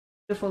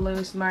beautiful,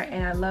 little smart,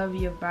 and I love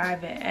your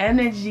vibe and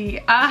energy.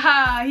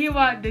 Aha, he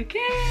want the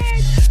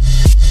kid.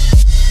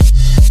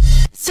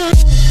 So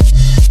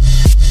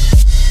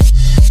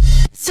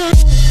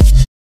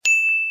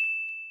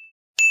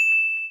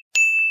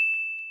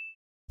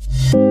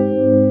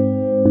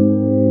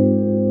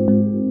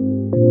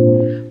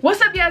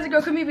what's up, guys? It's your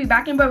girl KimmyB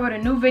back in with a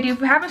new video. If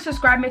you haven't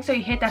subscribed, make sure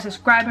you hit that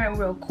subscribe button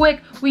real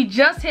quick. We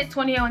just hit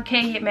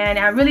 21K, man.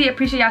 I really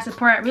appreciate y'all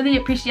support. I really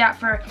appreciate y'all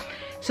for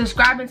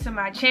subscribing to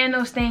my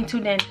channel, staying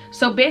tuned in.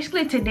 So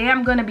basically today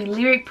I'm gonna be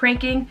lyric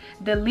pranking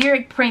the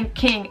lyric prank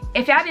king.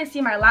 If y'all didn't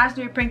see my last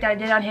lyric prank that I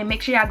did on him,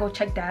 make sure y'all go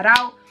check that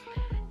out.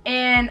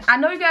 And I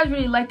know you guys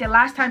really liked it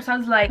last time, so I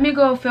was like, let me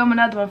go film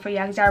another one for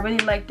y'all because I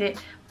really liked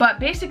it. But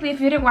basically, if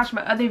you didn't watch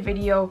my other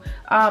video,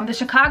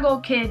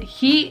 Thechicaglokid,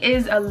 he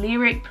is a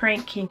lyric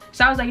prank king.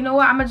 So I was like, you know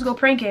what, I'm gonna just go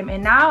prank him.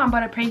 And now I'm about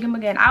to prank him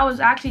again. I was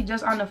actually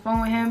just on the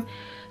phone with him,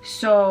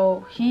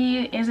 so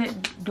he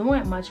isn't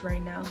doing much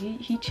right now.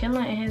 He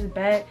chilling in his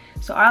bed,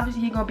 so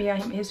obviously he gonna be on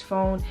his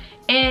phone.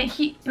 And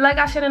he, like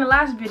I said in the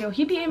last video,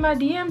 he be in my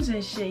DMs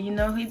and shit, you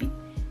know. He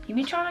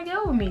be trying to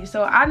get with me,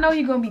 so I know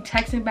he gonna be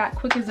texting back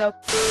quick as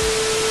up.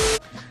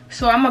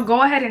 So I'm gonna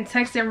go ahead and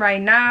text him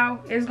right now.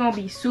 It's gonna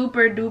be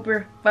super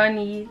duper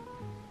funny,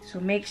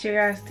 so make sure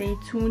y'all stay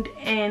tuned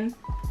in.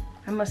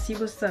 I'm gonna see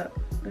what's up.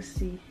 Let's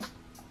see.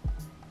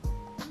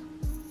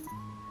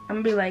 I'm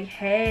gonna be like,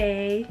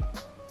 hey,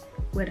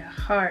 with a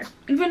heart.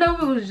 Even though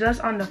we was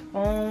just on the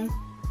phone,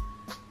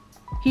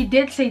 he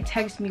did say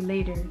text me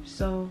later,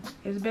 so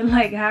it's been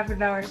like half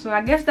an hour, so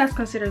I guess that's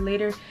considered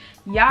later.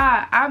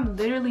 Yeah, I'm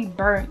literally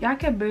burnt. Y'all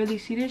can barely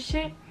see this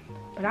shit,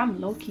 but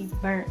I'm low-key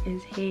burnt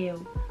as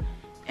hell.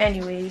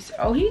 Anyways,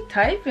 oh, he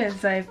typing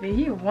something.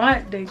 He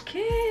want the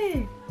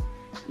kid.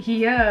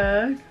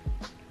 Yeah.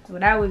 Well,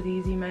 that was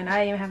easy, man. I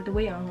didn't even have to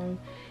wait on home.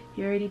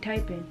 He already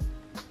typing.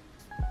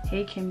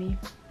 Hey, Kimmy.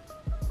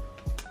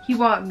 He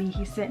want me.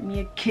 He sent me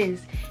a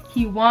kiss.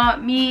 He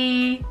want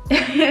me.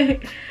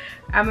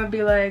 I'm gonna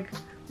be like,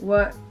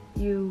 what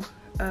you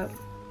up?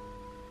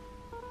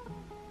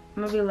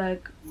 I'm gonna be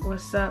like,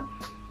 what's up,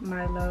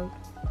 my love?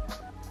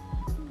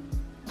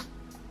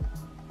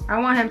 I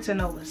want him to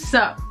know what's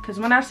up, because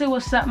when I say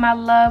what's up, my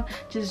love,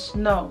 just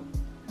know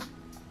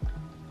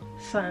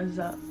something's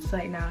up. It's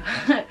like, nah.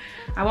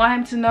 I want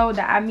him to know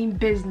that I mean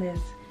business,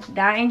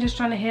 that I ain't just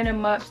trying to hit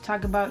him up to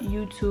talk about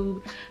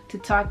YouTube, to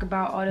talk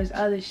about all this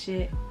other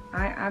shit.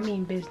 I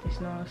mean business,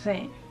 you know what I'm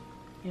saying?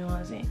 You know what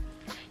I'm saying?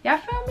 Y'all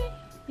feel me?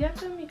 Y'all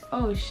feel me?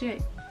 Oh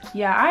shit.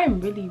 Yeah, I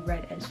am really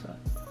red as fuck.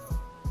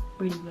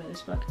 Really red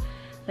as fuck.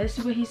 Let's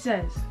see what he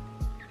says.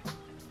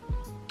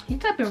 He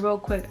typing real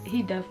quick.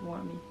 He definitely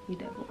want me. He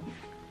definitely want me.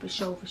 For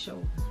sure, for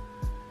sure.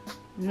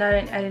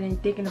 Nothing other than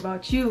thinking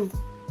about you.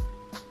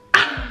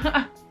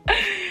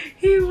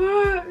 He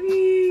want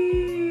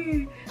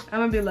me. I'm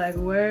gonna be like,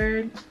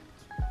 word.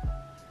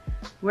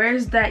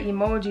 Where's that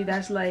emoji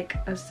that's like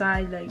a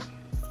side, like,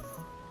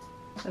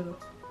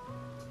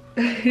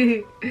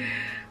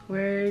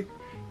 word.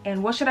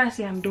 And what should I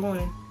say I'm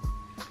doing?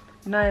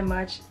 Nothing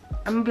much.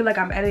 I'm gonna be like,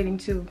 I'm editing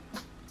too.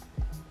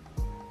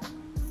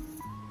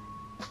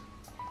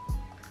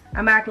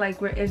 I'm act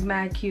like it's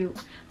mad cute.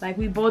 Like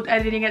we both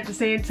editing at the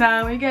same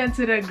time. We get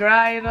into the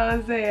grind, you know what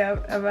I'm saying?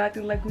 I'm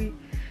acting like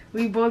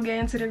we both get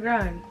into the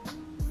grind.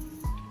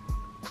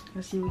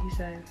 Let's see what he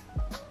says.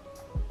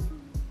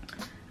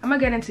 I'm gonna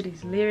get into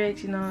these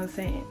lyrics, you know what I'm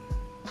saying?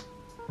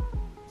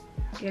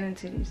 Get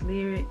into these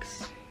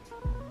lyrics.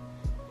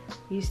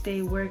 You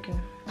stay working.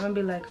 I'm gonna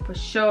be like, for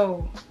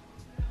sure.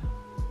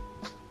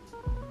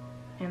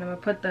 And I'm gonna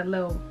put that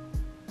little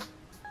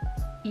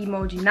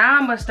emoji. Now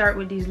I'm gonna start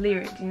with these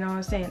lyrics, you know what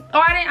I'm saying? Oh,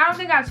 I don't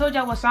think I told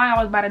y'all what song I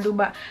was about to do,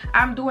 but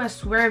I'm doing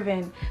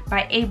Swervin'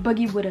 by A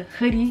Boogie with a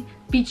Hoodie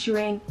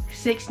featuring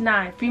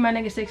 6ix9ine. Free my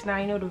nigga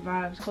 6ix9ine, you know the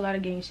vibes, whole lot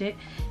of gang shit,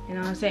 you know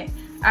what I'm saying?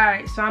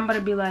 Alright, so I'm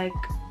gonna be like,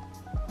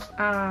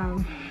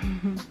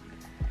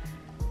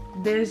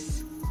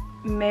 this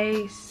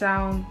may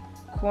sound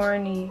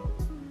corny,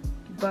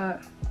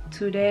 but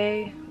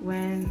today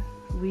when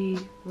we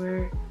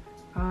were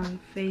on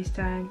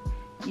FaceTime,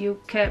 you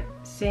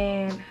kept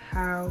saying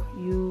how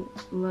you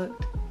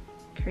looked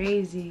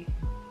crazy,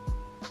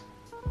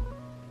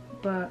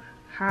 but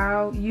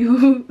how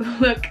you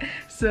look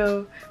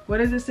so, what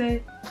does it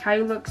say? How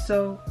you look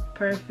so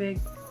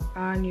perfect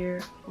on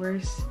your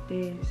worst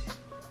days.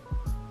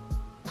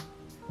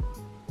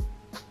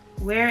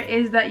 Where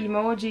is that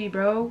emoji,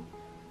 bro?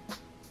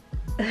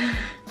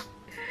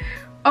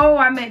 Oh,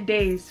 I meant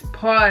days.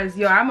 Pause.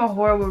 Yo, I'm a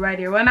horrible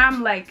writer. When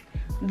I'm like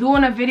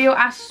doing a video,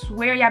 I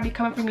swear y'all be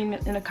coming for me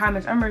in the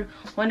comments. I remember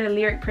one of the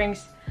lyric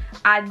pranks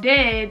I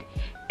did,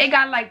 it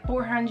got like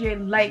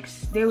 400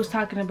 likes. They was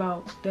talking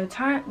about the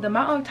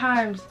amount of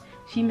times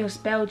she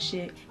misspelled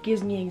shit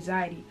gives me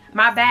anxiety.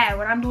 My bad.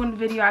 When I'm doing the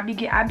video, I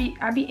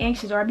be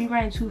anxious, or I be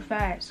writing too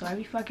fast, so I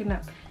be fucking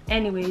up.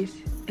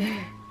 Anyways,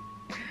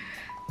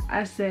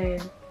 I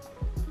said,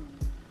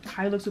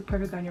 how you look so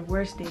perfect on your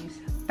worst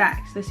days.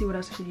 Facts. Let's see what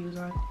else I should use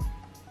on.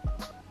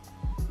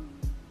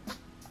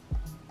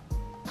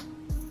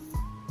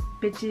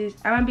 bitches,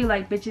 I'm gonna be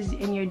like, bitches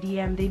in your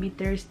DM, they be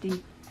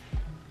thirsty.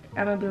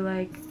 I'm gonna be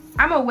like,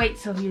 I'm gonna wait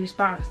till he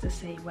responds to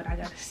say what I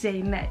gotta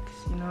say next.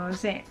 You know what I'm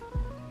saying?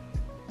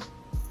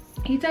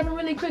 He typing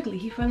really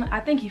quickly. I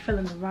think he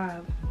feeling the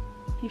vibe.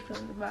 He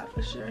feeling the vibe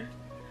for sure.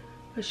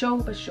 For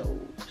sure.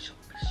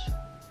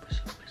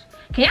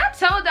 Can y'all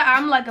tell that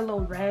I'm like a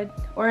little red,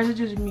 or is it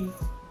just me?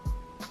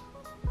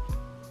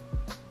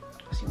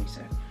 See me,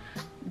 sir.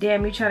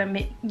 Damn, you try to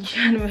make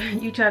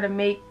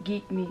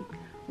geek me.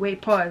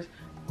 Wait, pause.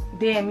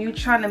 Damn, you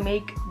trying to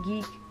make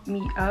geek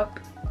me up?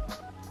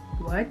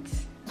 What?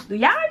 Do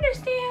y'all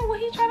understand what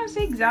he trying to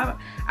say? Cause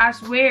I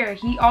swear,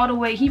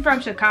 he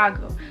from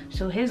Chicago,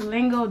 so his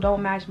lingo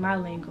don't match my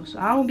lingo. So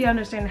I don't be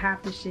understanding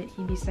half the shit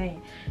he be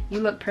saying.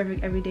 You look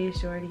perfect every day,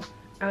 shorty.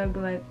 I'm gonna be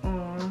like,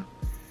 aw.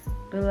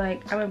 But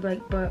like, I'm gonna be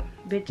like, but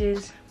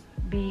bitches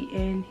be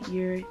in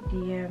your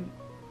DM.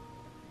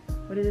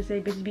 What does it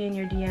say? Bitches be in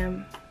your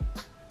DM.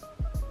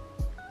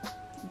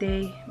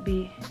 They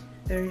be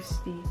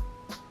thirsty.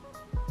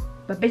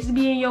 But bitches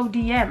be in your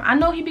DM. I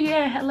know he be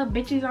getting hella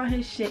bitches on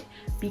his shit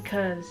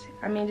because,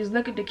 I mean, just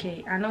look at the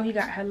kid. I know he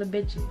got hella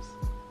bitches.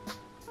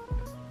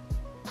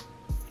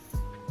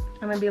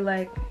 I'm gonna be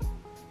like,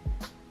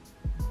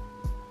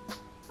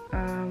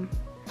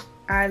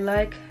 I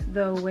like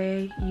the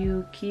way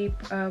you keep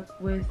up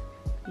with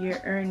your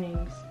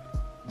earnings.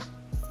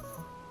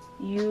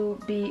 You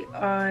be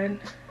on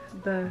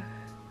the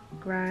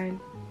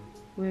grind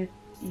with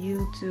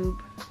YouTube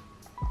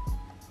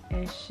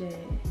and shit.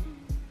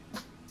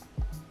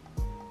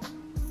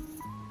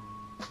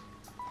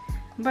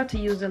 I'm about to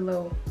use a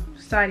little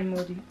side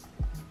emoji.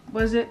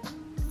 Was it?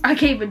 I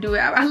can't even do it.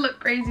 I look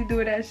crazy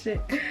doing that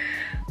shit.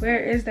 Where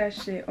is that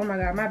shit? Oh my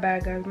god, my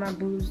bad guys. My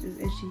boobs is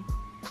itchy.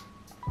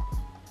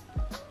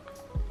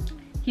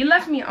 He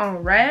left me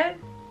on red.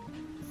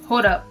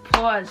 Hold up,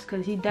 pause,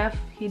 cause he def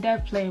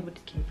playing with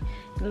the kid.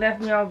 He left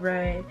me on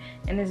red,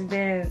 and it's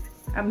been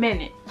a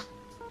minute.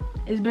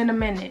 It's been a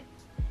minute,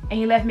 and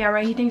he left me on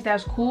red. He thinks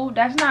that's cool.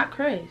 That's not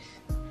Chris.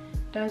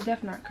 That's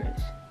definitely not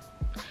Chris.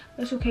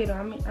 It's okay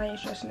though. I ain't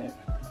stressing it.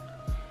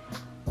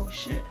 Oh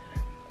shit.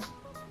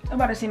 I'm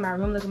about to say my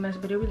room look a mess,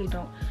 but it really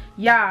don't.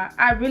 Yeah,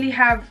 I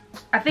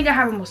think I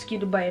have a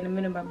mosquito bite in the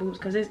middle of my boobs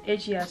because it's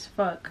itchy as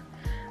fuck.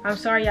 I'm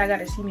sorry y'all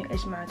gotta see me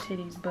itch my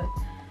titties, but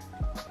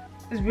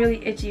it's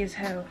really itchy as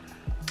hell.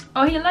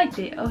 Oh, he liked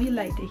it. Oh, he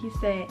liked it. He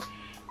said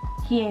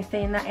he ain't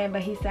saying nothing,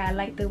 but he said, I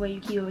like the way you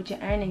keep up with your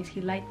earnings.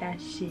 He liked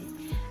that shit.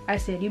 I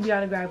said, you be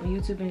on the grind with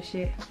YouTube and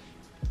shit.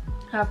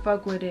 I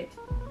fuck with it.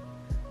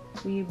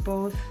 We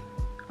both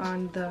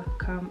on the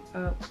come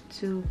up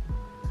too.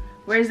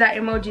 Where's that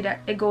emoji that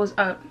it goes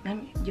up?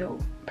 Yo,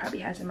 probably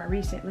has in my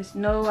recent list.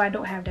 No, I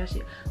don't have that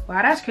shit.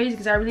 Wow, that's crazy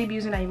because I really be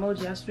using that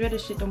emoji. I swear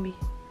this shit don't be.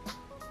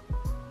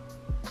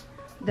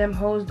 Them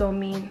hoes don't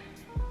mean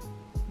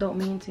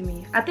to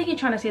me. I think you're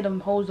trying to say them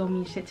hoes don't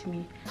mean shit to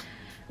me.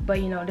 But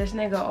you know, this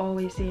nigga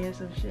always saying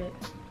some shit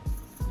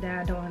that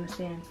I don't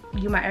understand.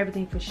 You my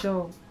everything for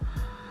sure.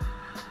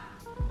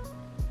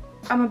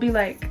 I'm gonna be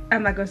like,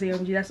 I'm not gonna say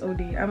OMG, that's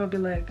OD. I'm gonna be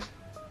like,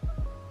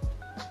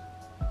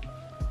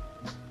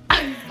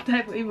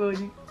 type of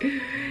emoji.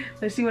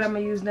 Let's see what I'm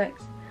gonna use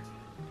next.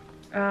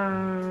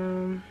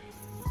 I'm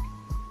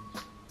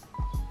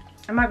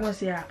not gonna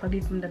say I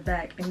probably from the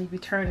back and me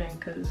returning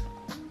because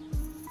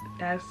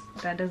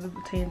that doesn't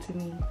pertain to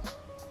me.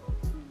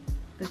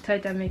 The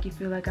type that make you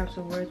feel like I'm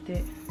so worth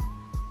it.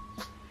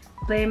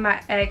 Blame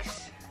my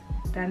ex,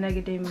 that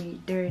nigga did me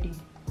dirty.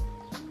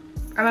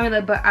 I'm gonna be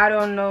like, but I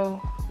don't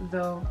know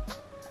though.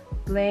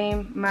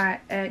 Blame my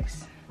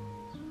ex,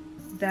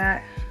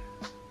 that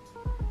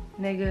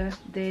nigga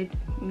did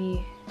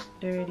me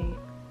dirty.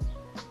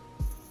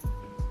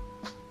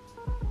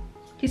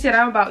 He said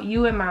I'm about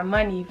you and my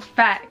money.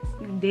 Facts.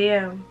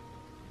 Damn.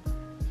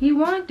 He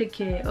wanted the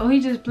kid. Oh, he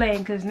just playing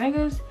because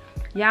niggas,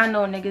 y'all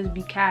know niggas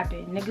be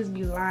capping. Niggas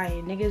be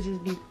lying. Niggas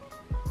just be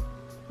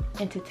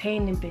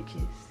entertaining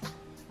bitches.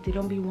 They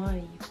don't be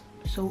wanting you.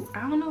 So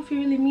I don't know if you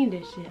really mean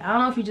this shit. I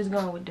don't know if you're just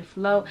going with the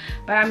flow.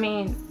 But I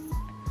mean,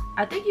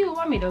 I think you would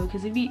want me though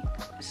because he be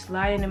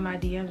sliding in my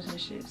DMs and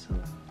shit. So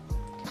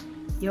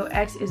your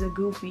ex is a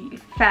goofy.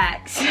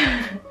 Facts.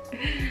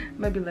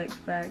 Maybe like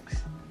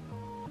facts.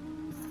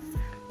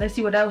 Let's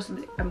see what else.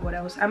 I'm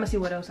gonna see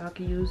what else I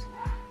can use.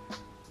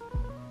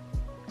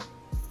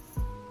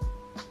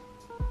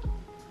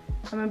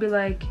 I'm gonna be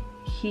like,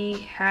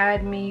 he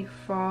had me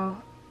fall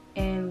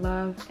in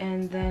love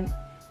and then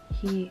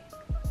he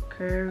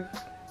curved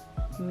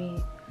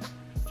me.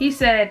 He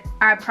said,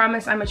 I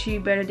promise I'ma treat you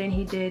better than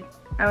he did.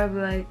 I'm gonna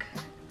be like,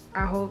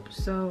 I hope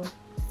so.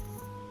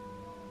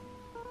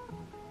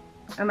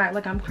 I'm act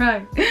like I'm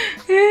crying.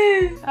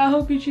 I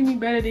hope you treat me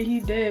better than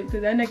he did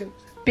because that nigga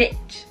was a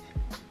bitch.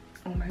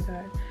 Oh my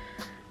god.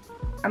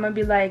 I'm gonna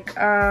be like,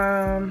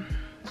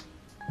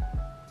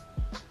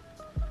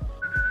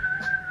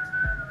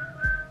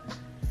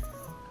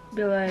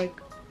 be like,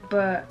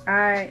 but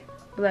I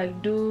be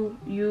like, do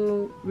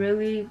you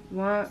really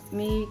want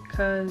me?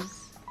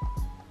 Cause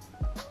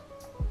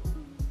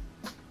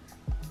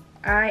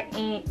I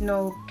ain't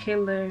no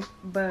killer,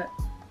 but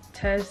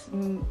Test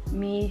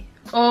me.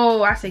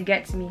 Oh, I said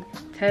get me.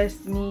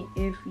 Test me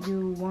if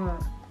you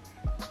want.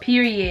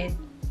 Period.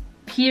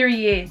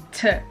 Period.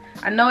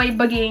 I know A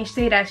Boogie ain't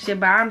say that shit,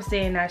 but I'm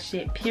saying that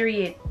shit.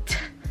 Period.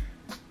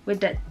 With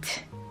the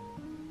t.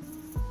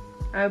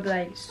 I'll be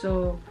like,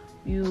 so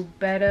you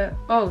better.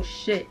 Oh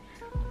shit.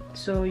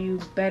 So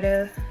you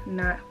better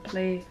not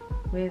play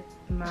with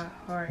my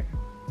heart.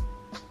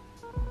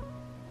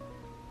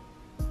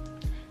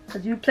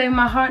 Cause you play with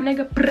my heart,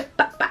 nigga.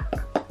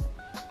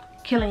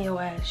 Killing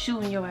your ass,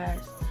 shooting your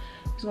ass.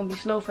 It's gonna be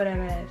slow for that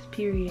ass.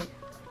 Period.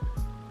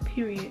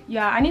 Period.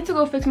 Yeah, I need to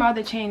go fix my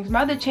other chain.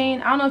 My other chain,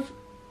 I don't know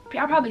if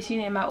y'all probably seen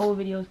it in my old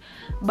videos,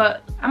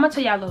 but I'm gonna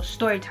tell y'all a little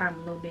story time a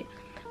little bit.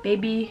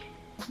 Baby,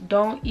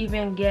 don't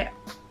even get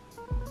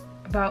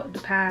about the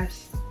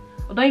past.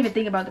 Well, don't even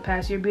think about the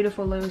past. You're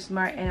beautiful, little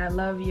smart, and I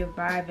love your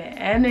vibe and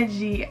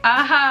energy.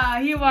 Aha,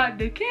 he want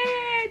the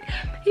kid.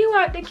 He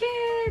want the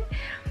kid.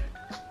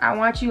 I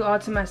want you all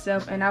to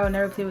myself, and I will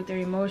never play with their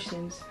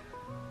emotions.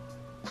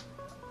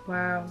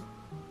 Wow.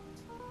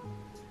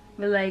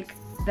 But like,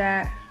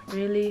 that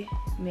really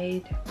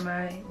made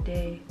my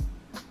day.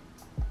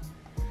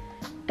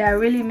 That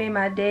really made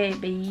my day,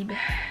 babe.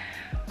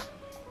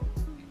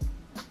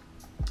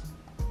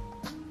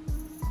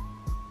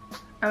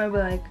 I'm gonna be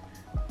like,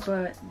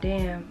 but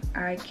damn,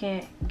 I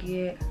can't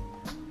get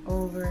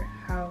over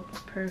how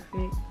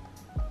perfect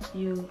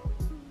you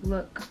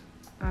look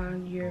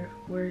on your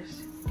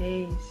worst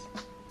days.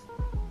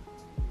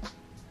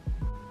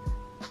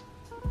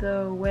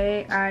 The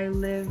way I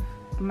live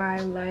my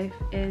life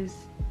is,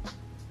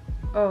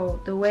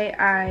 the way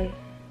I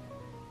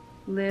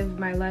live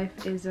my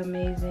life is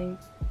amazing.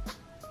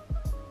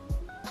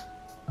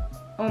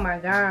 Oh my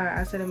god,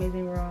 I said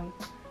amazing wrong.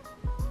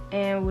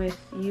 And with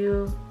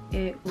you,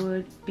 it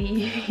would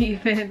be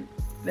even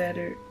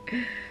better.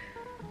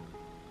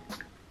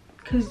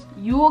 Cause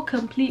you will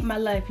complete my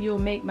life. You'll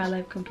make my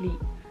life complete.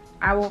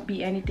 I won't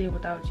be anything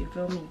without you,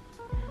 feel me?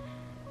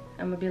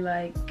 I'm gonna be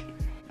like,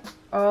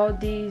 all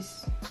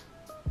this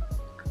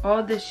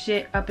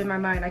shit up in my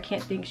mind, I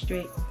can't think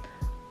straight.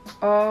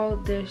 All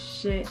this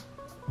shit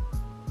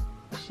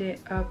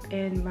up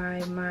in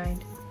my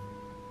mind,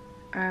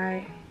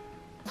 I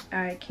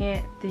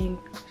can't think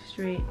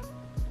straight.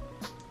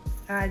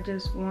 I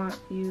just want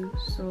you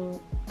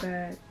so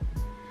bad.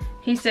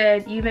 He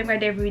said, you make my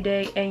day every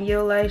day and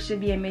your life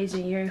should be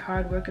amazing. You're a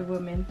hard-working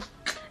woman.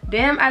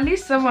 Damn, at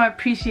least someone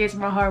appreciates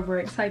my hard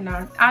work. It's like,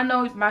 nah, I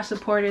know my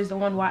supporters, the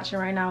one watching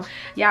right now,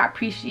 y'all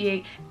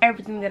appreciate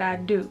everything that I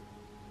do.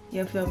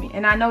 You feel me?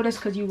 And I know this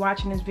because you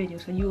watching this video,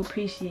 so you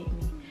appreciate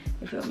me.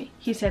 You feel me?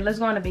 He said, let's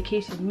go on a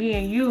vacation, me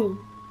and you.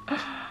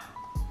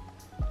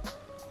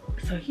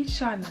 So he's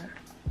trying to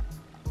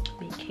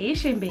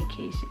vacation.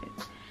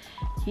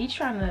 He's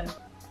trying to.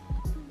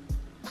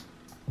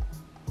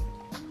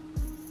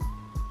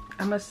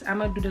 I'm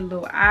gonna do the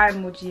little eye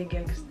emoji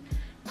again, cause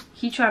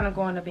he trying to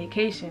go on a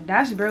vacation.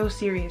 That's real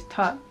serious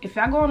talk. If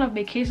I go on a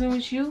vacation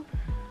with you,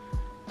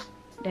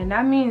 then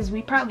that means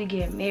we probably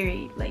get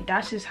married. Like,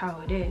 that's just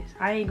how it is.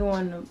 I ain't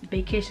going on a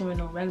vacation with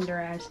no regular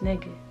ass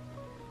nigga.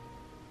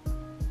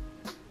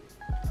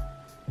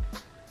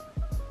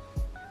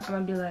 I'm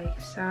gonna be like,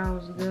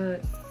 sounds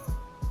good.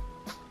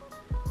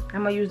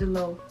 I'm gonna use the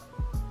little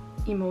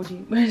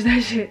emoji. Where's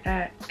that shit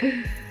at?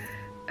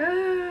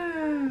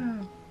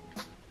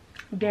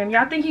 Damn,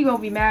 y'all think he gonna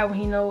be mad when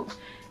he know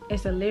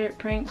it's a lyric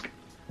prank?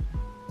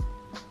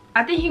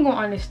 I think he gonna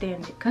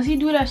understand it, cause he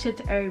do that shit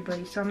to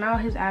everybody. So now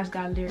his ass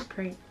got a lyric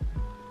prank.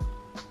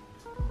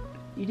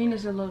 You think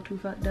it's a little too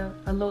fucked up?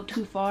 A little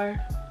too far?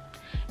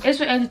 It's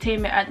for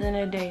entertainment at the end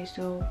of the day,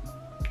 so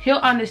he'll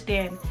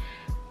understand,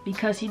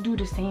 because he do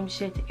the same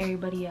shit to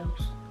everybody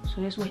else.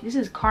 So this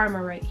is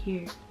karma right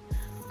here.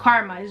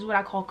 Karma, this is what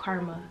I call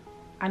karma.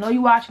 I know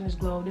you watching this,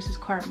 Glow. This is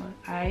karma,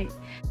 alright?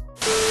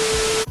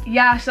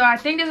 Yeah, so I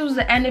think this was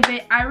the end of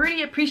it. I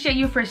really appreciate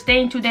you for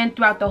staying tuned in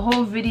throughout the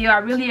whole video. I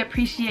really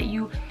appreciate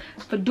you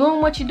for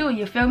doing what you do,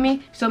 you feel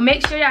me? So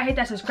make sure y'all hit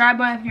that subscribe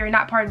button if you're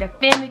not part of the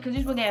family, because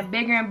this will get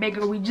bigger and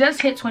bigger. We just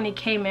hit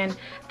 20K, man.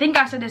 I think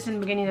I said this in the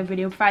beginning of the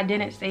video. If I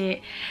didn't say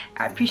it,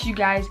 I appreciate you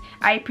guys.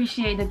 I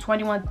appreciate the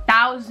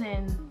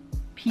 21,000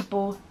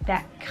 people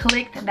that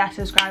clicked that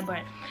subscribe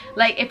button.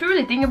 Like, if you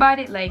really think about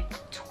it,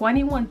 like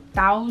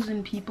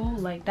 21,000 people,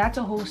 like that's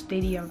a whole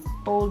stadium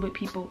full with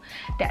people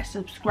that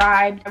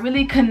subscribed. I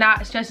really could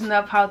not stress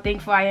enough how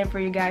thankful I am for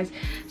you guys.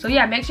 So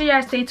yeah, make sure you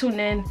guys stay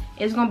tuned in.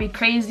 It's gonna be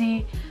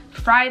crazy.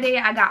 Friday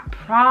I got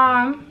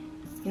prom,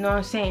 you know what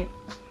I'm saying?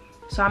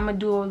 So I'm gonna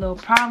do a little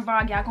prom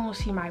vlog. Y'all gonna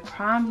see my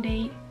prom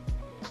date.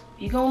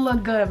 You gonna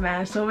look good,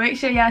 man. So make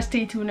sure y'all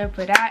stay tuned in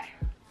for that.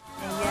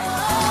 And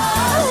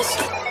yeah.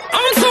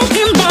 I'm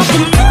talking about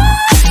the